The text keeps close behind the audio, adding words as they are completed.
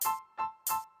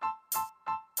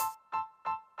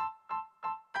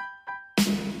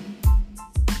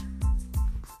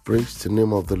Praise the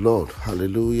name of the Lord.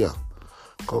 Hallelujah.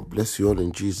 God bless you all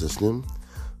in Jesus' name.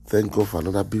 Thank God for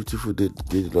another beautiful day. The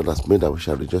day the Lord has made, that we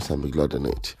shall rejoice and be glad in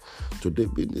it. Today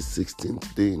being the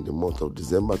 16th day in the month of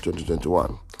December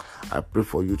 2021. I pray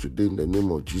for you today in the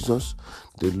name of Jesus.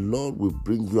 The Lord will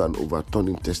bring you an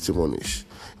overturning testimonies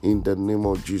in the name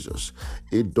of Jesus.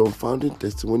 A dumbfounding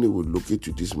testimony will locate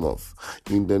you this month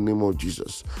in the name of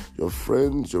Jesus. Your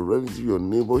friends, your relatives, your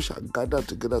neighbors shall gather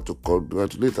together to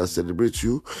congratulate and celebrate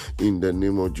you in the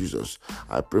name of Jesus.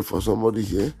 I pray for somebody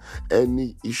here,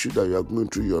 any issue that you are going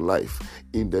through your life,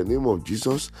 in the name of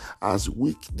Jesus, as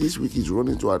this week is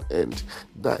running to an end,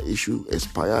 that issue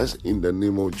expires in the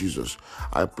name of Jesus.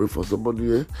 I pray for somebody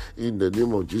here, in the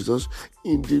name of Jesus,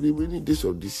 in the remaining days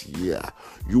of this year,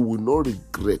 you will not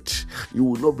regret, you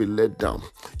will not be let down,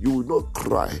 you will not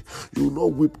cry, you will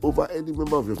not weep over any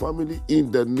member of your family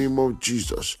in the name of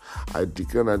Jesus. I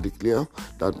declare and declare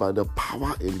that by the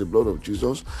power in the blood of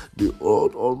Jesus, the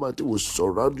Lord Almighty will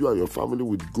surround you and your family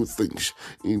with good things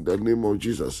in the name of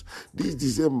Jesus. This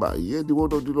December, hear the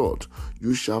word of the Lord.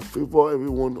 You shall favor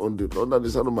everyone under the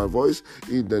sound of my voice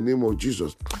in the name of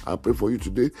Jesus. I pray for you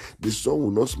today. The sun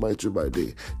will not smite you by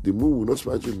day, the moon will not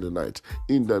smite you in the night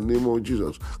in the name of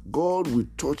Jesus. God will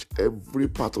touch every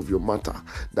part of your matter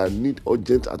that need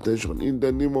urgent attention in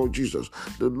the name of Jesus.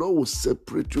 The Lord will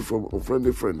separate you from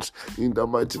unfriendly friends in the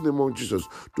mighty name of Jesus.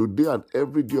 Today and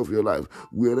every day of your life,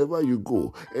 wherever you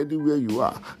go, anywhere you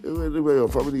are, anywhere your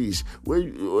family is, when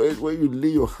you lay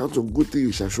your hands on good things,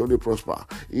 you shall surely prosper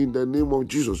in the name of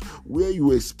Jesus. Where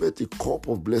you expect a cup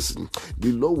of blessing,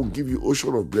 the Lord will give you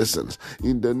ocean of blessings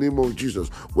in the name of Jesus.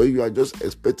 Where you are just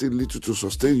expecting little to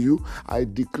sustain you, I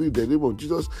decree in the name of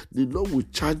Jesus, the Lord will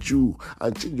charge you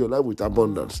and change your life with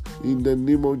abundance in the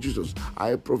name of Jesus.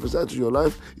 I prophesy to your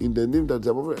life in the name that is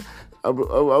above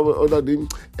other name,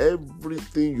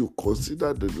 everything you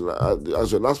consider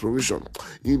as your last provision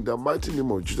in the mighty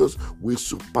name of Jesus will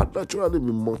supernaturally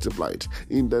be multiplied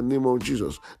in the name of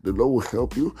Jesus. The Lord will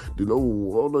help you, the Lord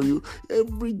will honor you.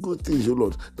 Every good thing, O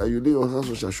Lord, that you lay your hands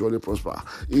on shall surely prosper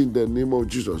in the name of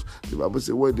Jesus. The Bible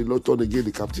says, when the Lord turned again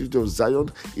the captivity of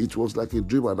Zion, it was like a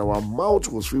dream, and our mouth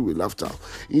was filled with laughter.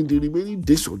 In the remaining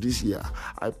days of this year,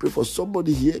 I pray for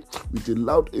somebody here with a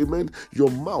loud amen.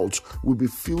 Your mouth will be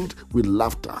filled with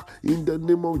laughter in the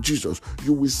name of Jesus.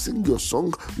 You will sing your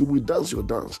song, you will dance your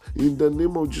dance in the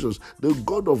name of Jesus. The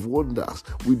God of wonders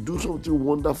will do something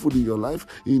wonderful in your life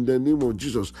in the name of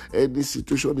Jesus. Any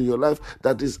situation in your life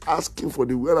that is asking for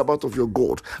the whereabouts of your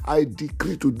God, I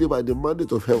decree today by the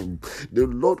mandate of heaven, the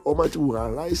Lord Almighty will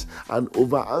arise and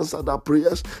over answer that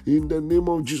prayers in the name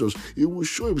of Jesus. He will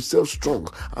show himself strong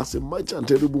as a mighty and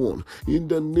terrible one in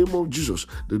the name of Jesus.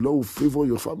 The Lord will favor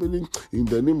your family in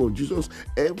the name of Jesus.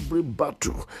 Every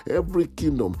battle, every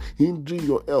kingdom hindering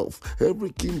your health,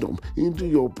 every kingdom hindering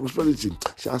your prosperity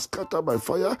shall scatter by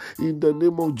fire in the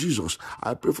name of Jesus.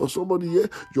 I pray for somebody here,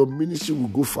 your ministry will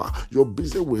go far, your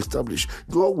business will establish,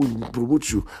 God will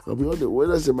promote you beyond the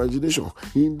wildest imagination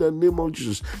in the name of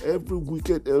Jesus. Every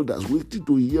wicked elders waiting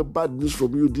to hear bad news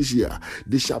from you this year,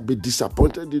 they shall be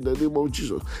disappointed in the name of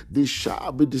Jesus. They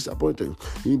shall be disappointed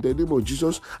in the name of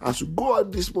Jesus. As you go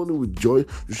out this morning with joy,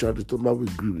 you shall return back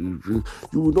with grief.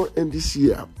 You will not end this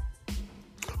year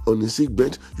on a sick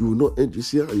bed. You will not end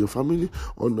this year and your family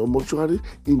on a mortuary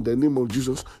in the name of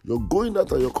Jesus. Your going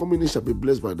out and your coming in shall be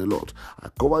blessed by the Lord. I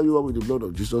cover you up with the blood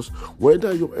of Jesus.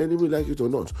 Whether your enemy like it or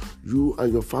not, you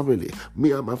and your family,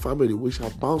 me and my family, we shall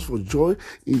bounce for joy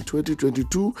in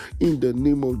 2022 in the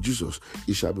name of Jesus.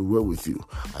 It shall be well with you.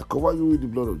 I cover you with the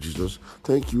blood of Jesus.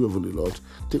 Thank you, Heavenly Lord.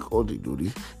 Take all the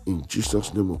glory. In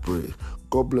Jesus' name we pray.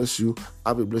 God bless you.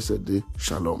 Have a blessed day.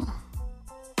 Shalom.